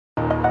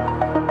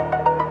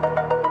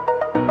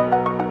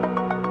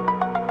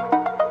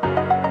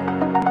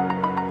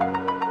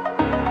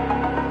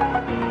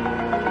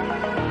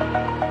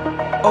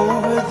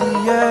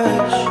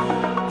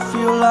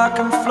like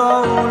I'm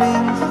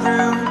floating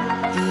through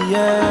the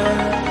air.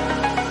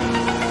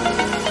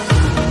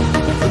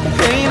 The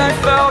pain I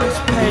felt is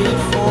paid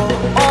for,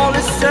 all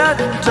is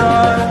said and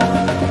done.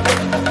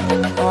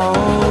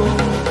 Oh,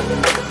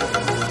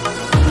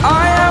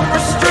 I am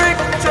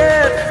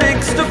restricted,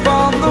 fixed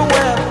upon the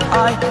web.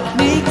 I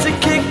need to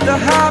kick the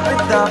habit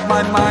that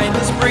my mind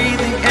is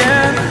breathing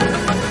in.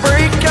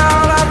 Break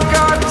out, I've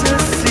got to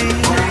see.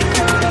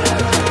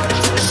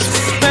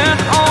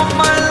 Spent all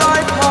my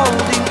life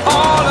holding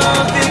all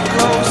of it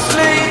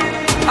closely.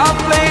 I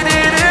played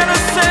it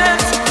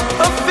innocent,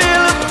 a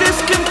feel of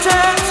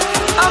discontent.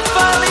 I'm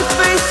finally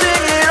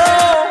facing it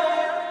all,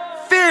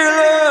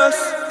 fearless.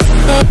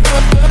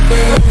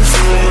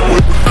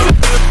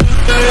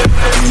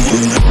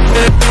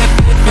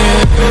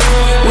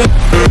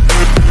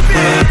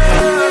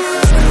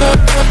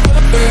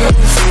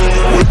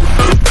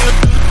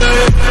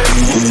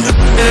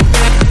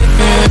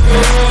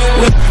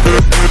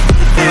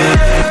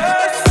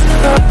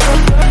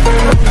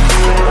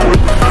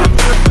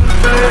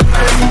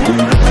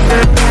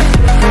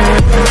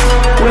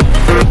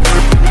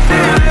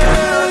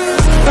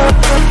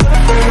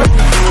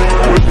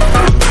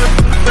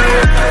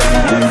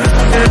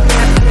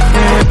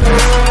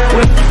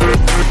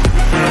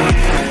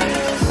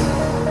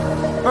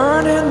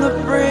 Burning the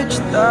bridge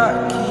that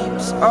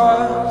keeps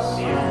us.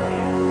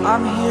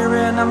 I'm here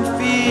and I'm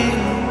feeling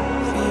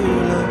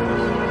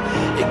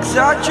fearless.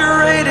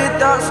 Exaggerated,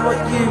 that's what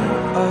you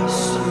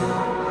assume.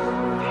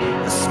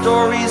 The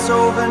story's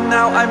over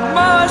now, I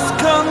must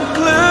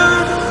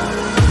conclude.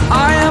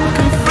 I am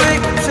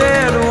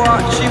conflicted,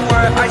 watching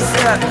where I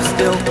step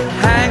still,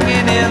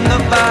 hanging in the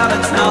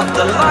balance. Not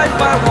the life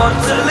I want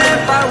to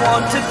live, I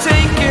want to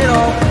take it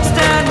all.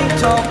 Standing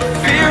tall,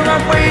 fear I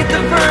weighed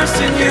the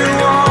person you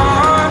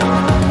are.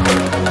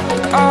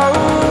 Oh,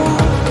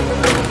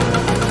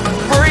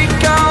 break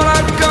out,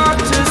 I've got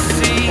to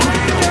see.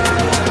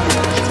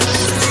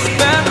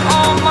 Spent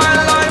all my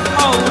life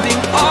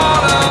holding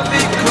all of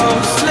it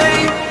closely.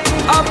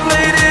 I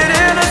played it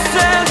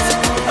innocent,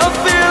 a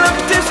feel of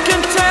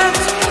discontent.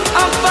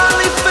 I'm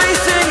finally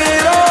facing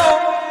it all,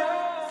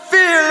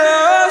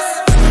 fearless.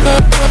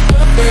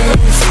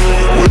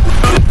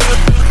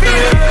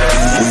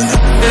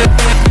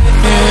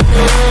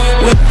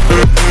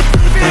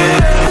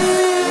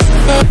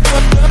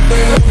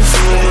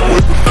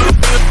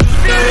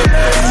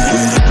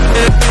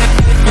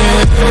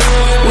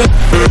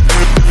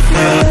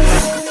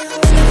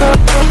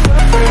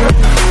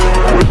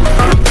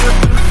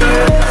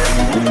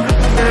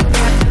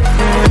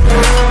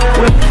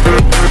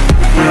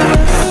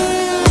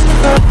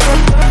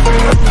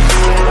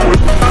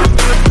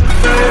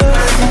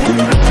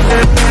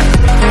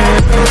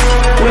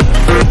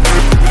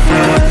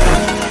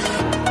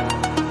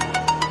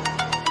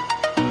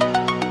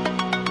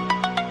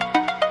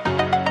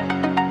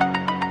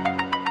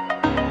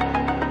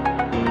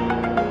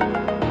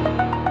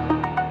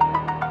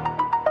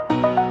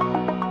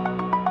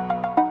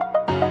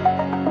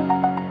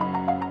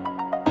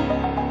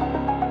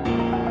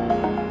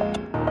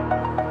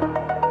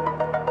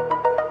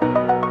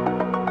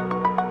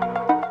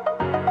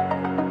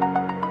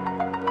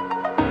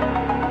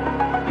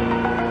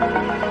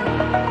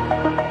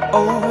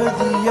 Over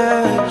the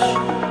edge,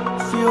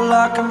 feel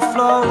like I'm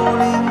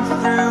floating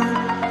through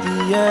the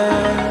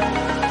air.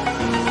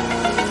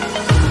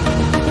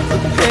 The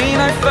pain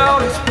I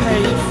felt is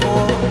paid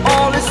for,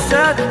 all is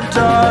said and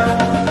done.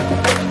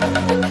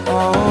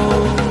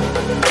 Oh,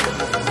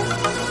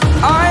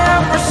 I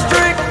am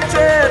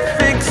restricted,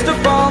 fixed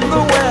upon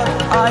the web.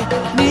 I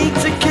need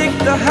to kick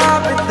the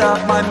habit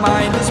that my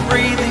mind is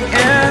breathing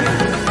in.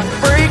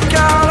 Break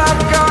out,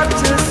 I've got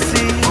to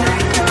see.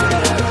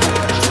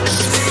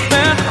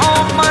 Spent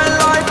all my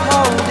life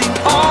holding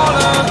all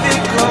of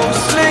it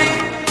closely.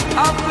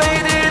 I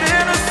played it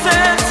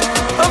innocent,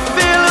 a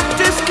feel of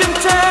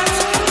discontent.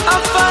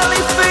 I'm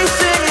finally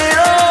facing it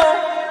all,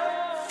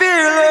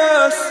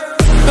 fearless.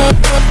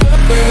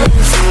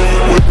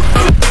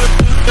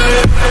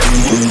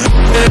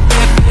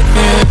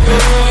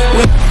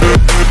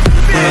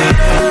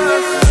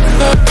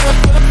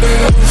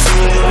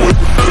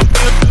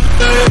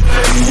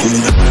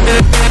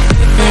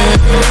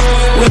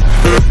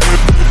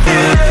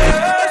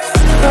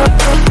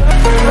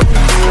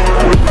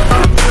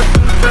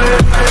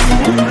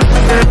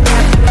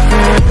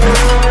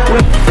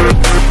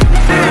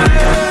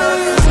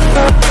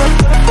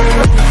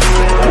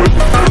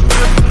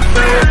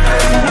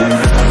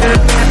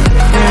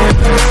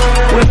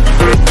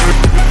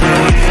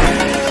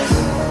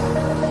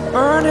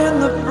 Burning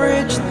the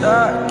bridge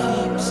that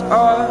keeps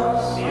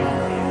us.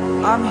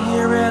 I'm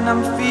here and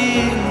I'm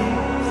feeling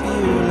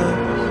fearless.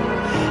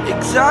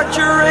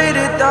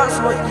 Exaggerated, that's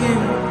what you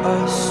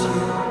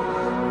assume.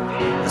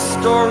 The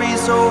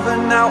story's over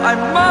now, I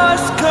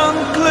must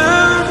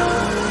conclude.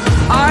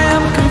 I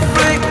am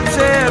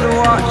conflicted,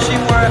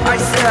 watching where I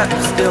step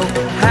still,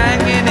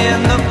 hanging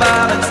in the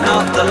balance.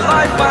 Not the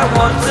life I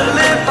want to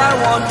live, I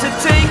want to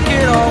take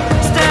it all.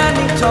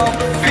 Standing tall,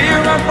 fear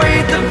I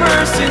weighed the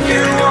person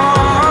you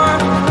are.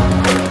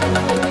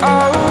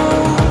 Oh,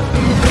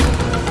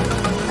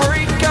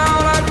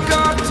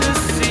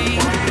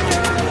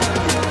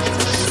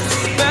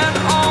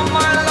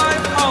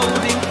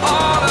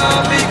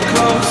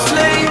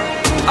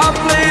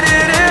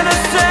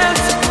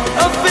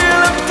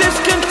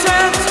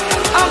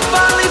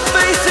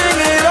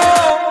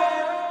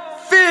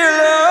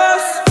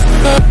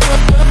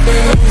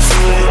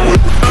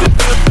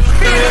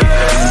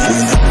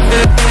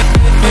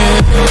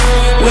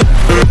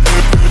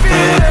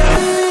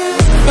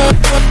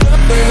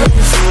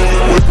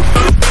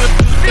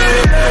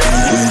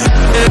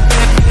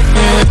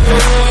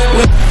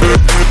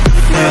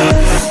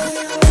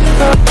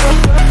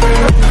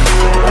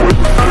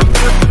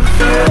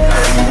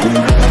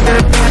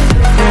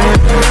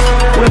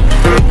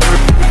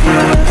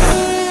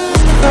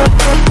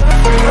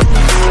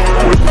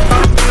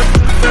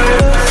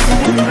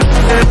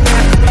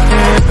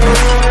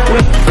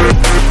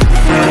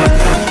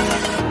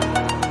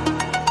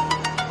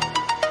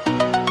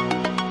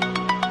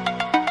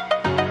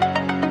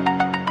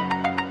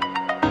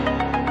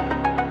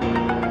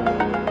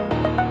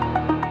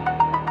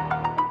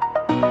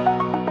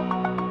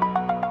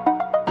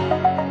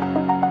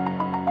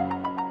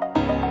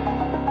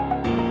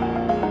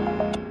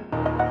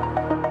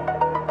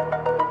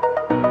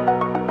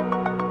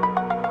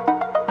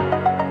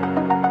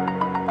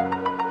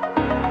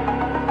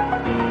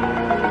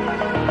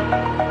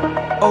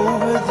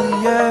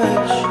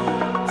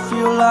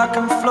 like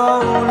I'm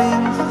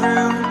floating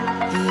through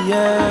the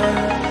air.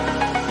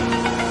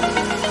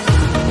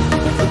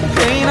 The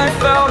pain I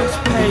felt is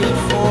paid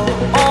for.